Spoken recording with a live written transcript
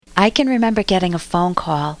I can remember getting a phone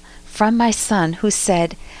call from my son who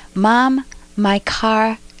said, "Mom, my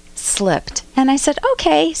car slipped." And I said,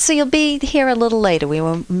 "Okay, so you'll be here a little later." We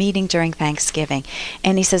were meeting during Thanksgiving.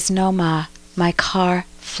 And he says, "No, Ma, my car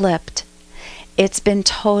flipped. It's been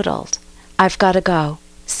totaled. I've got to go.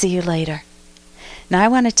 See you later." Now,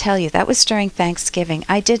 I want to tell you, that was during Thanksgiving.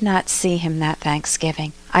 I did not see him that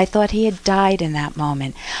Thanksgiving. I thought he had died in that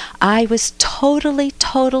moment. I was totally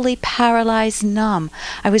paralyzed, numb.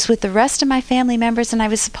 I was with the rest of my family members, and I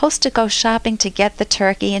was supposed to go shopping to get the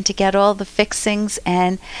turkey and to get all the fixings,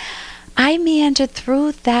 and I meandered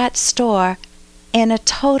through that store in a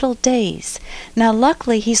total daze. Now,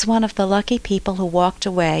 luckily, he's one of the lucky people who walked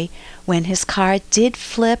away when his car did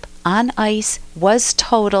flip on ice, was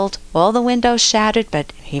totaled, all the windows shattered,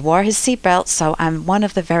 but he wore his seatbelt, so I'm one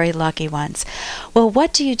of the very lucky ones. Well,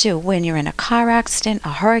 what do you do when you're in a car accident,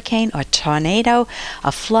 a hurricane, a tornado,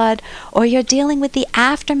 a flood, or you're dealing with the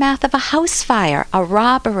aftermath of a house fire, a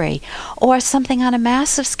robbery, or something on a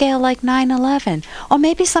massive scale like 9/11, or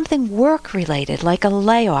maybe something work-related like a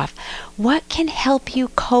layoff? What can help you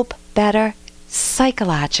cope better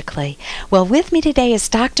psychologically? Well, with me today is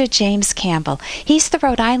Dr. James Campbell. He's the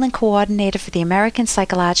Rhode Island coordinator for the American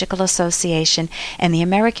Psychological Association and the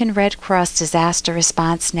American Red Cross Disaster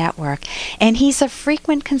Response Network, and he's a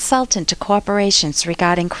frequent consultant to corporations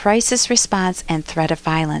regarding crisis response and threat of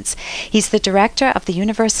violence. He's the director of the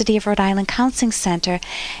University of Rhode Island Counseling Center,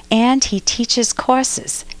 and he teaches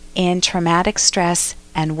courses in traumatic stress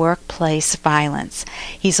and workplace violence.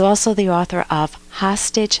 He's also the author of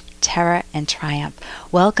Hostage, Terror, and Triumph.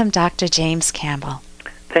 Welcome, Dr. James Campbell.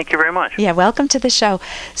 Thank you very much. Yeah, welcome to the show.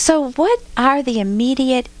 So what are the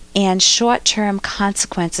immediate and short-term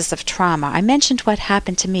consequences of trauma? I mentioned what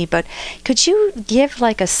happened to me, but could you give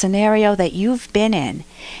like a scenario that you've been in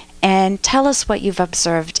and tell us what you've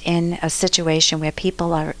observed in a situation where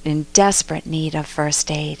people are in desperate need of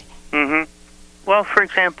first aid? Mm-hmm. Well, for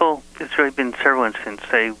example, there's really been several instances,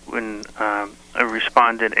 say, when I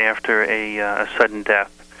responded after a sudden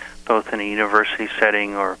death, both in a university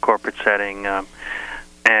setting or a corporate setting,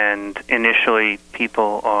 and initially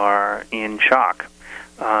people are in shock.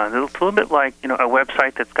 It's a little bit like, a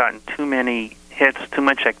website that's gotten too many hits, too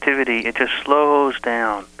much activity, it just slows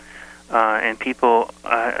down, and people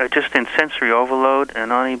are just in sensory overload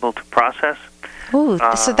and unable to process. Ooh,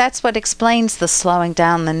 so that's what explains the slowing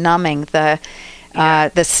down, the numbing, the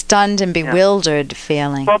stunned and bewildered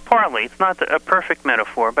feeling. Well, partly. It's not a perfect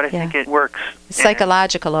metaphor, but I think it works.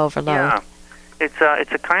 Psychological overload. Yeah. It's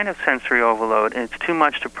a kind of sensory overload, and it's too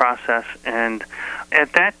much to process. And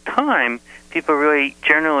at that time, people really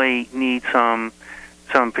generally need some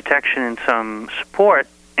protection and some support,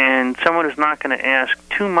 and someone who's not going to ask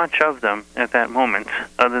too much of them at that moment,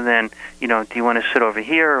 other than, do you want to sit over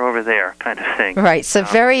here or over there kind of thing. Right, so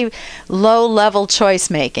very low-level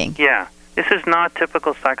choice-making. Yeah. This is not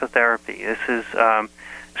typical psychotherapy. This is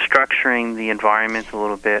structuring the environment a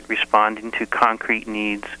little bit, responding to concrete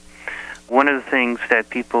needs. One of the things that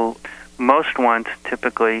people most want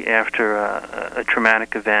typically after a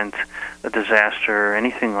traumatic event, a disaster, or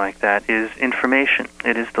anything like that is information.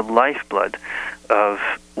 It is the lifeblood of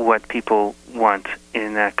what people want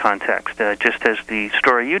in that context. Just as the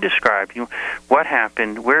story you described, what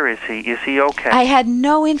happened, where is he okay? I had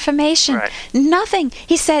no information, right. Nothing.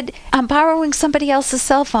 He said, "I'm borrowing somebody else's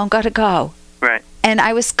cell phone, gotta go." Right. And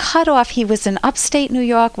I was cut off. He was in upstate New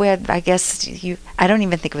York where I guess I don't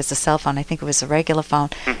even think it was a cell phone. I think it was a regular phone.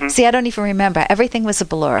 Mm-hmm. See, I don't even remember. Everything was a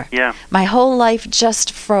blur. Yeah. My whole life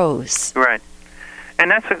just froze. Right.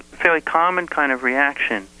 And that's a fairly common kind of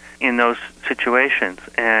reaction in those situations.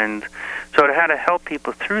 And so how to help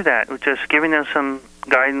people through that was just giving them some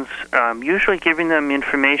guidance, usually giving them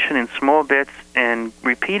information in small bits and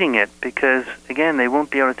repeating it because, again, they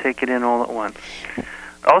won't be able to take it in all at once.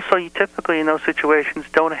 Also, you typically in those situations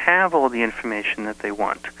don't have all the information that they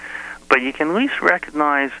want. But you can at least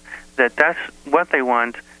recognize that that's what they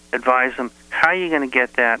want, advise them how you're going to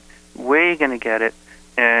get that, where you're going to get it,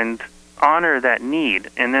 and honor that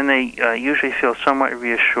need. And then they usually feel somewhat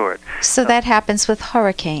reassured. So that happens with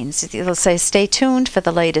hurricanes. They'll say, "Stay tuned for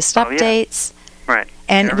the latest updates." Yeah. Right.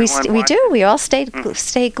 And we do. We all stay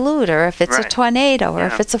glued, or if it's a tornado, or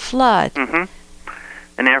if it's a flood. Mm-hmm.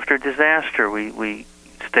 And after a disaster, we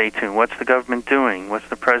stay tuned. What's the government doing? What's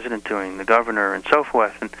the president doing? The governor, and so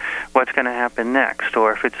forth. And what's going to happen next?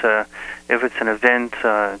 Or if it's an event,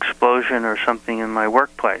 explosion, or something in my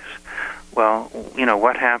workplace. Well,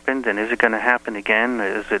 what happened, and is it going to happen again?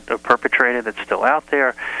 Is it a perpetrator that's still out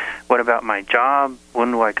there? What about my job?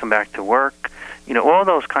 When do I come back to work? All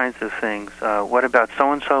those kinds of things. What about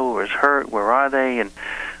so-and-so who was hurt? Where are they? And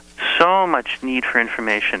so much need for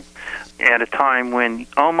information at a time when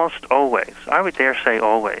almost always, I would dare say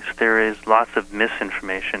always, there is lots of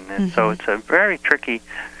misinformation. And so it's a very tricky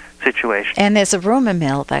situation. And there's a rumor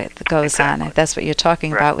mill that goes Exactly. on. That's what you're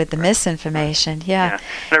talking about with the misinformation. Yeah.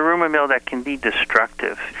 And a rumor mill that can be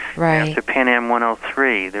destructive. Right. After Pan Am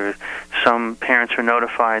 103, some parents were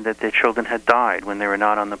notified that their children had died when they were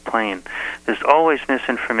not on the plane. There's always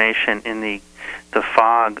misinformation in the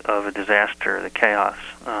fog of a disaster, the chaos.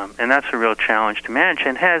 And that's a real challenge to manage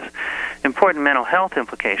and has important mental health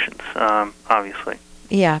implications, obviously.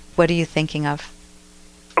 Yeah. What are you thinking of?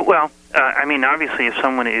 Well, obviously, if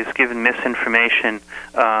someone is given misinformation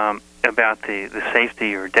about the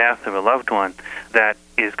safety or death of a loved one, that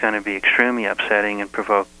is going to be extremely upsetting and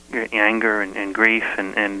provoke anger and grief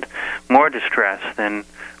and more distress than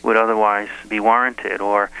would otherwise be warranted.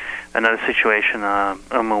 Or another situation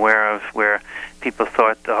I'm aware of where people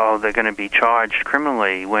thought, they're going to be charged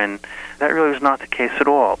criminally, when that really was not the case at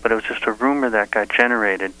all. But it was just a rumor that got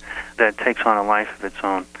generated that takes on a life of its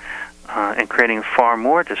own. And creating far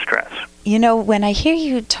more distress. You know, when I hear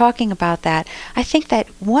you talking about that, I think that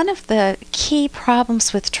one of the key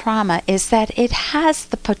problems with trauma is that it has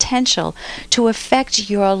the potential to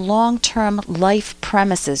affect your long-term life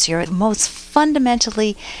premises, your most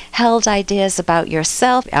fundamentally held ideas about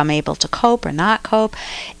yourself. I'm able to cope or not cope.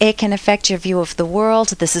 It can affect your view of the world.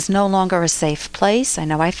 This is no longer a safe place. I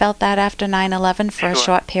know I felt that after 9/11 for a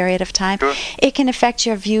short period of time. Sure. It can affect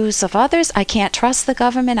your views of others. I can't trust the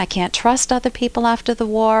government. I can't trust other people after the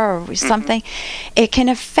war or something. It can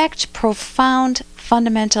affect profound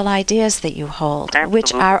fundamental ideas that you hold,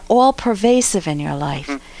 which are all pervasive in your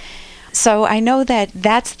life. So I know that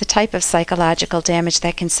that's the type of psychological damage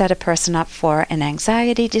that can set a person up for an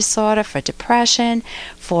anxiety disorder, for depression,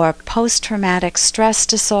 for post-traumatic stress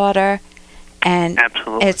disorder, and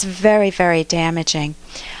it's very, very damaging.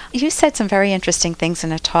 You said some very interesting things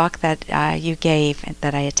in a talk that you gave,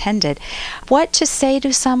 that I attended. What to say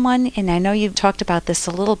to someone, and I know you talked about this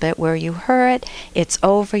a little bit, where you hurt, it's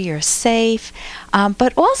over, you're safe,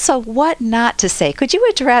 but also what not to say. Could you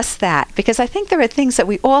address that? Because I think there are things that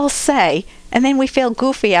we all say, and then we feel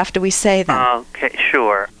goofy after we say them. Okay,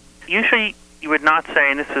 sure. Usually you would not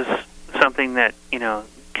say, and this is something that,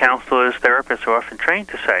 counselors, therapists are often trained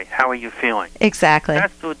to say, how are you feeling? Exactly.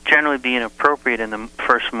 That would generally be inappropriate in the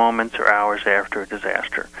first moments or hours after a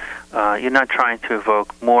disaster. You're not trying to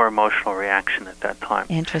evoke more emotional reaction at that time.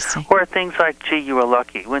 Interesting. Or things like, gee, you were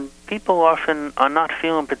lucky, when people often are not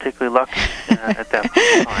feeling particularly lucky at that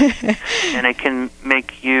point in time. And it can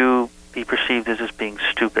make you be perceived as just being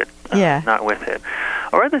stupid, not with it.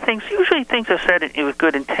 Or other things, usually things are said with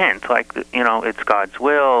good intent, like, it's God's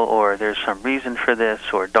will, or there's some reason for this,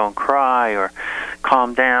 or don't cry, or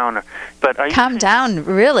calm down. But calm down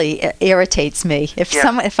really irritates me.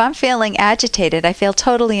 If I'm feeling agitated, I feel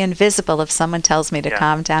totally invisible if someone tells me to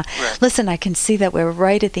calm down. Right. Listen, I can see that we're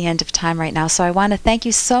right at the end of time right now, so I want to thank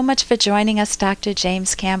you so much for joining us, Dr.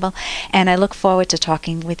 James Campbell, and I look forward to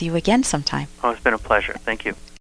talking with you again sometime. Oh, it's been a pleasure. Thank you.